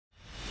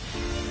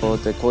So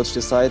the coach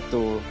decided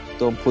to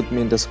don't put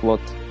me in the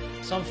squad.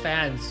 Some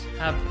fans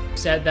have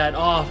said that,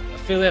 oh,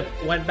 Philipp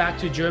went back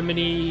to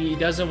Germany. He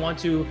doesn't want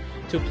to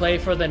play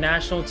for the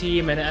national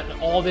team and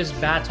all this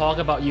bad talk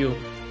about you.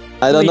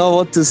 I don't know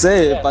what to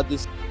say, Yeah. but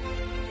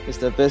it's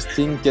the best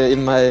thing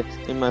in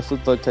my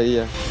football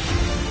career.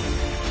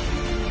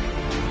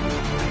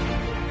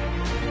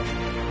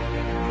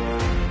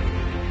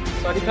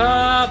 Sawasdee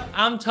Krub,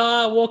 I'm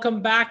Ta.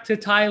 Welcome back to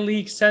Thai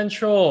League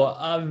Central.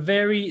 A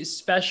very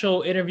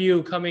special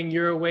interview coming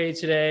your way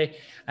today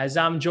as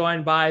I'm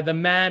joined by the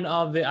man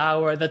of the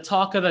hour, the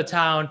talk of the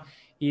town.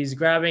 He's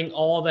grabbing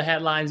all the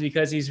headlines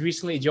because he's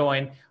recently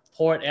joined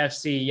Port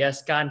FC.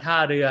 Yes,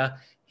 Gantaria.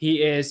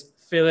 He is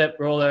Philipp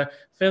Roller.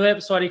 Philipp,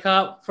 Sawasdee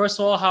Krub. First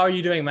of all, how are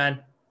you doing, man?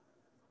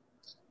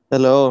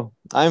 Hello,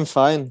 I'm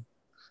fine.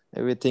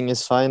 Everything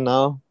is fine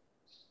now.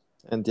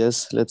 And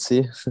yes, let's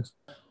see.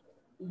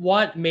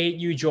 What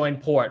made you join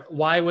Port?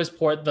 Why was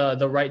Port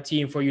the right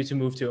team for you to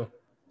move to?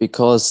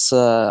 Because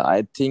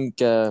I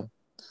think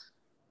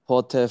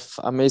Port have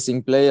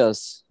amazing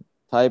players.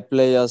 Thai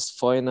players,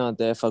 foreigner,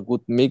 they have a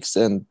good mix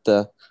and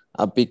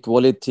a big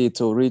quality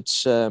to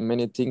reach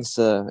many things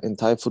in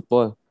Thai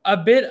football. A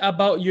bit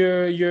about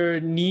your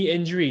knee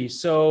injury.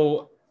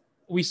 So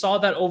we saw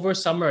that over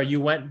summer you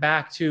went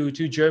back to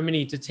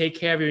Germany to take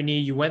care of your knee.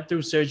 You went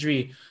through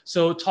surgery.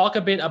 So talk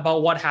a bit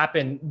about what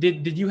happened.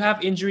 Did you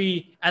have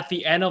injury at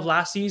the end of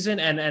last season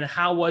and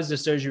how was the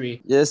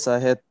surgery? Yes, I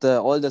had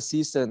all the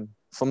season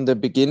from the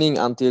beginning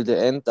until the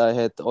end. I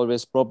had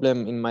always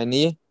problem in my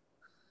knee,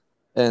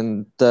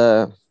 and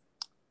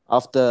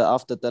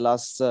after the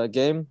last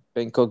game,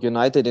 Bangkok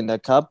United in the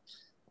cup,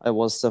 I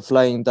was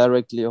flying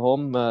directly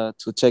home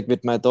to check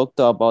with my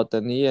doctor about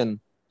the knee,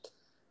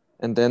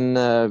 and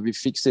then we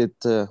fixed it.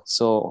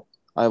 So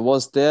I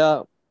was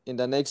there in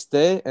the next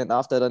day, and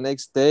after the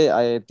next day,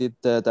 I did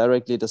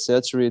directly the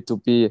surgery to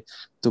be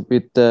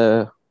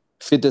the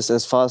fittest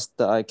as fast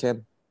I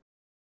can.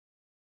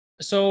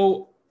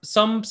 So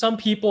some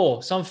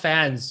people, some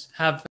fans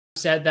have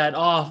said that,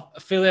 oh,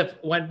 Philipp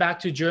went back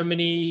to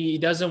Germany. He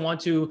doesn't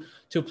want to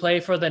play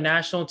for the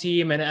national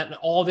team and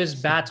all this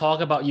bad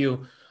talk about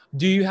you.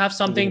 Do you have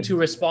something to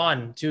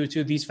respond to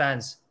these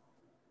fans?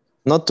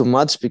 Not too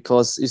much,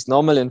 because it's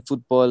normal in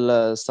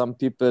football. Some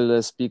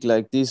people speak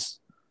like this,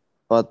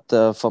 but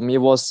for me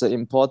it was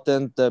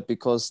important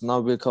because now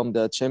will come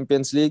the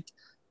Champions League,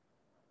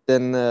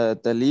 then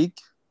the league.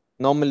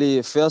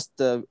 Normally first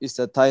is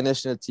the Thai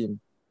national team,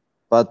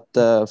 but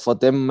for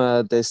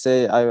them they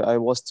say I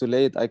was too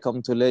late. I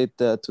come too late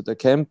to the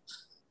camp,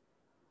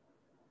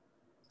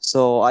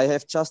 so I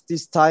have just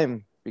this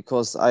time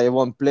because I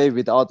won't play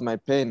without my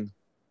pain.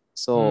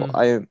 So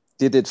I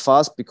did it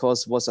fast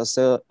because it was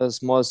a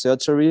small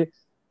surgery.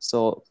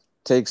 So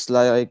takes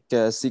like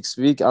 6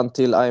 weeks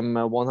until I'm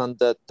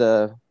 100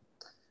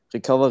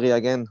 recovery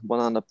again,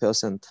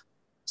 100%.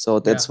 So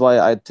that's why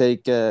I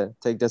take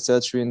the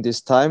surgery in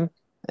this time.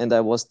 And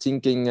I was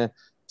thinking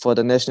for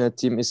the national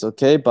team is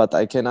okay, but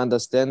I can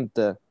understand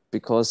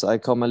because I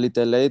come a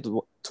little late,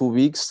 2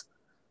 weeks.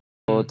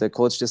 So the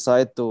coach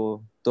decided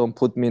to don't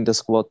put me in the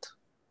squad.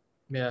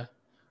 Yeah.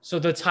 So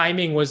the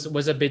timing was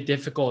a bit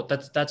difficult.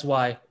 That's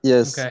why.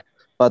 Yes. Okay.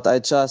 But I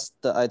just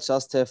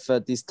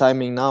have this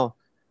timing now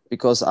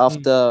because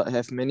after I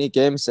have many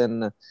games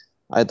and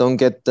I don't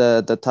get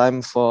the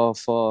time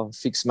for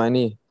fix my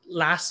knee.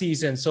 Last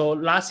season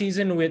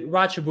with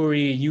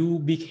Ratchaburi, you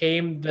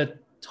became the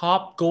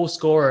top goal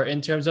scorer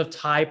in terms of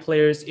Thai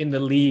players in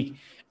the league.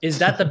 Is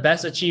that the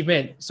best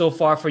achievement so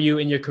far for you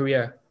in your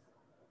career?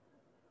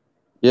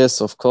 Yes,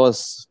 of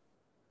course.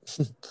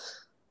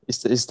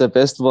 It's the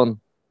best one.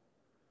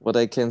 What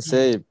I can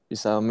say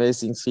is an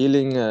amazing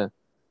feeling,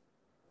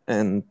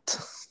 and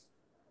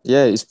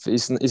yeah,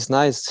 it's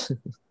nice.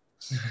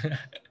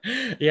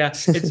 Yeah,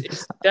 it's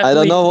definitely. I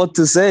don't know what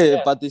to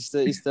say, but it's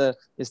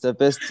the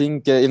best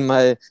thing in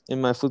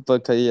my football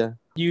career.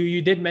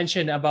 You did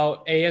mention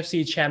about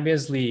AFC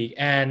Champions League,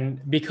 and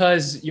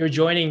because you're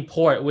joining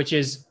Port, which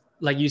is,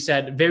 like you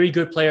said, very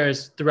good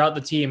players throughout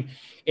the team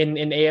in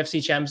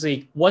AFC Champions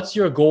League. What's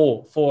your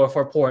goal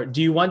for Port?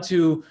 Do you want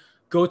to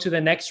go to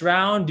the next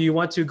round? Do you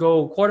want to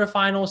go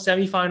quarterfinal,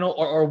 semifinal,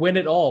 or win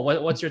it all?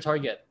 What's your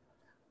target?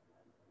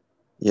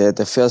 Yeah,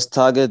 the first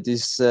target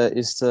is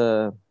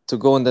to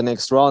go in the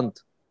next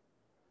round.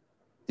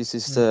 This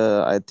is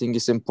I think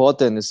it's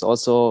important. It's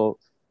also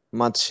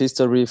much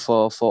history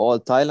for all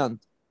Thailand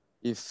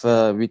if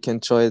we can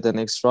join the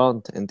next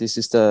round, and this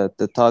is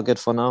the target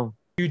for now.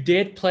 You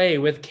did play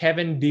with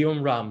Kevin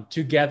Diomram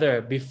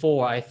together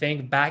before, I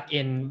think back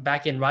in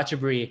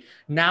Ratchaburi.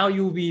 Now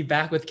you'll be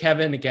back with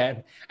Kevin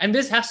again, and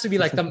this has to be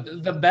like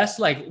the best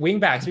like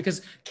wingbacks,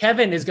 because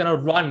Kevin is gonna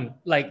run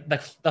like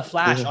the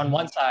flash on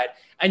one side,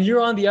 and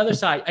you're on the other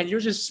side, and you're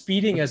just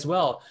speeding as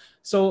well.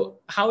 So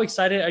how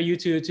excited are you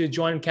to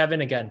join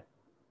Kevin again?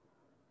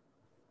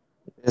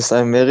 Yes,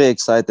 I'm very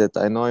excited.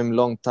 I know him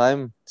long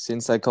time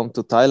since I come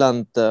to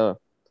Thailand.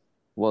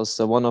 Was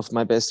one of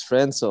my best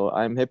friends, so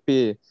I'm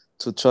happy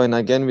to join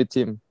again with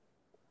him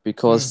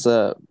because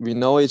we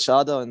know each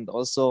other, and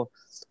also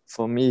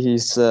For me,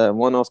 he's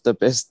one of the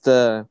best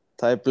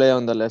Thai player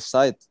on the left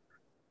side.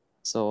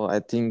 So I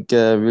think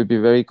we'll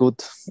be very good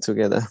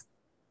together.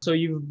 So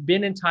you've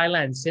been in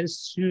Thailand since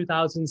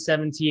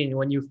 2017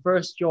 when you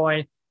first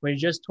joined, when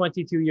you're just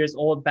 22 years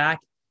old back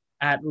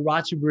at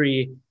Ratchaburi.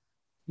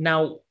 Now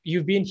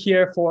you've been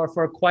here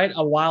for quite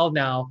a while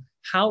now.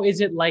 How is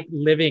it like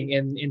living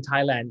in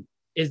Thailand?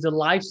 Is the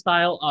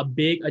lifestyle a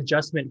big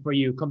adjustment for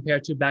you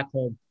compared to back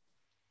home?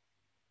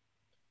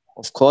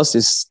 Of course,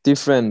 it's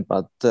different,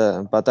 but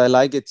I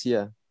like it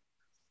here.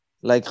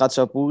 Like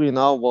Ratchaburi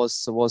now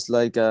was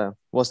like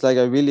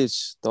a village.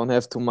 Don't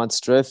have too much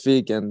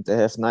traffic, and they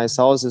have nice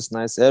houses,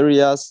 nice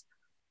areas.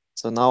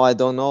 So now I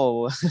don't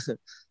know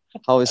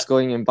how it's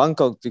going in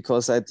Bangkok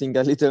because I think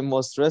a little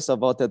more stress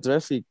about the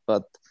traffic.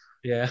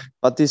 Yeah.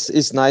 But this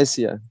is nice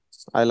here.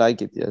 I like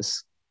it.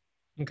 Yes.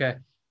 Okay.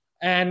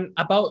 And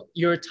about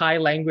your Thai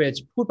language,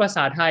 พูดภาษ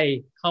าไทย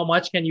how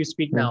much can you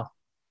speak Hmm. now?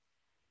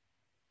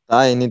 ไ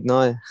ด้นิดหน่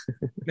อย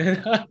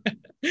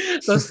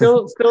So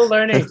still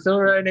learning,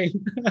 still learning.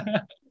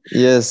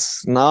 Yes,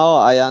 now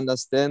I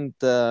understand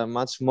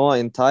much more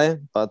in Thai,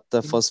 but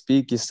for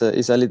speak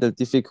is a little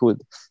difficult.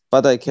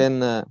 But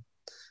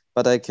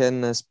I can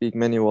speak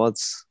many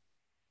words.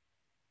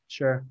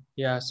 Sure.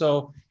 Yeah. So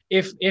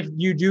if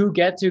you do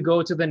get to go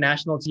to the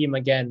national team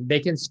again,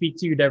 they can speak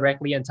to you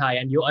directly in Thai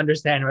and you'll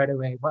understand right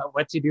away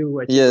what to do,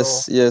 where to go. Yes,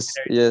 yes,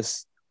 yes.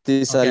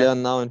 This I Okay. learn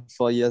now in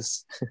 4 years.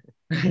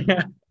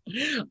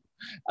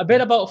 A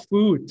bit about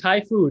food, Thai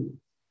food.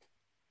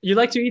 You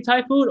like to eat Thai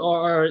food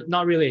or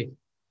not really?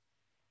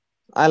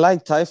 I like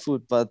Thai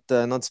food, but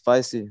not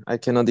spicy. I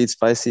cannot eat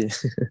spicy.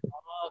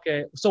 Okay.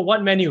 So what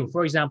menu,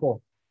 for example?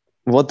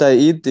 What I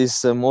eat is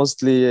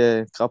mostly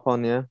krapon,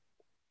 yeah.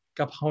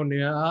 กะเพราเ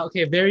นื้อ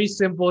Okay, very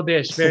simple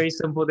dish, very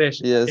simple dish.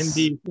 Yes.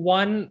 Indeed.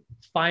 One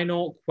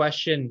final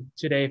question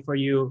today for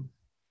you.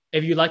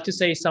 If you'd like to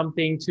say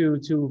something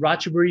to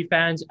Ratchaburi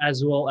fans as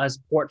well as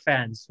Port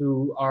fans who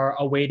are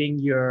awaiting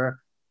your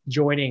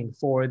joining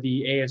for the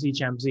AFC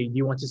Champions League, do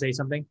you want to say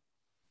something?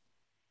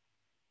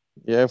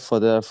 Yeah, for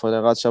the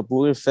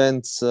Ratchaburi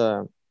fans,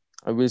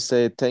 I will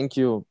say thank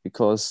you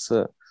because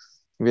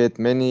we had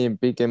many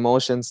big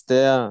emotions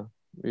there.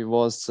 We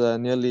was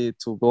nearly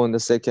to go in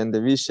the second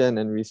division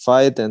and we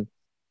fight, and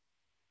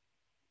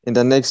in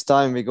the next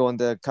time we go in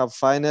the cup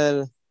final,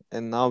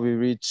 and now we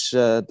reach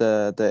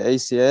the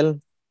ACL.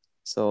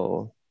 So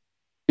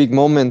big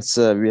moments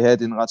we had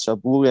in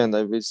Ratchaburi, and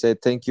I will say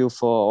thank you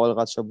for all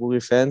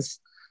Ratchaburi fans.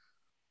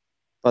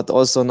 But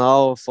also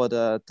now for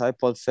the Thai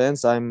Pot fans,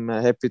 I'm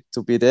happy to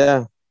be there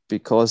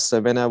because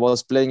when I was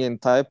playing in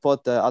Thai Pot,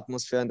 the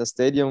atmosphere in the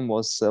stadium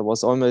was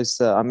always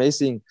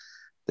amazing.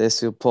 They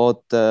support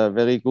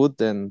very good,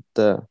 and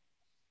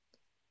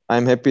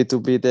I'm happy to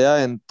be there,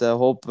 and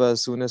hope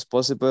as soon as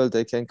possible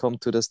they can come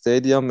to the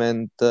stadium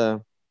and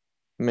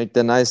make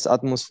the nice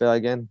atmosphere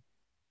again.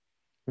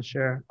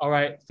 Sure. All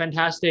right.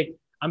 Fantastic.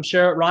 I'm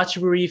sure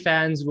Ratchaburi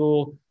fans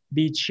will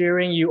be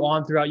cheering you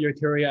on throughout your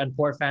career, and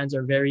Port fans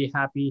are very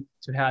happy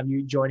to have you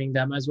joining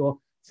them as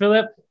well.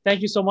 Philip,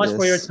 thank you so much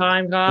for your Yes.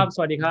 time ครับ ส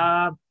วัสดีครั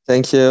บ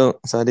Thank you.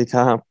 สวัสดีค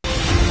รับ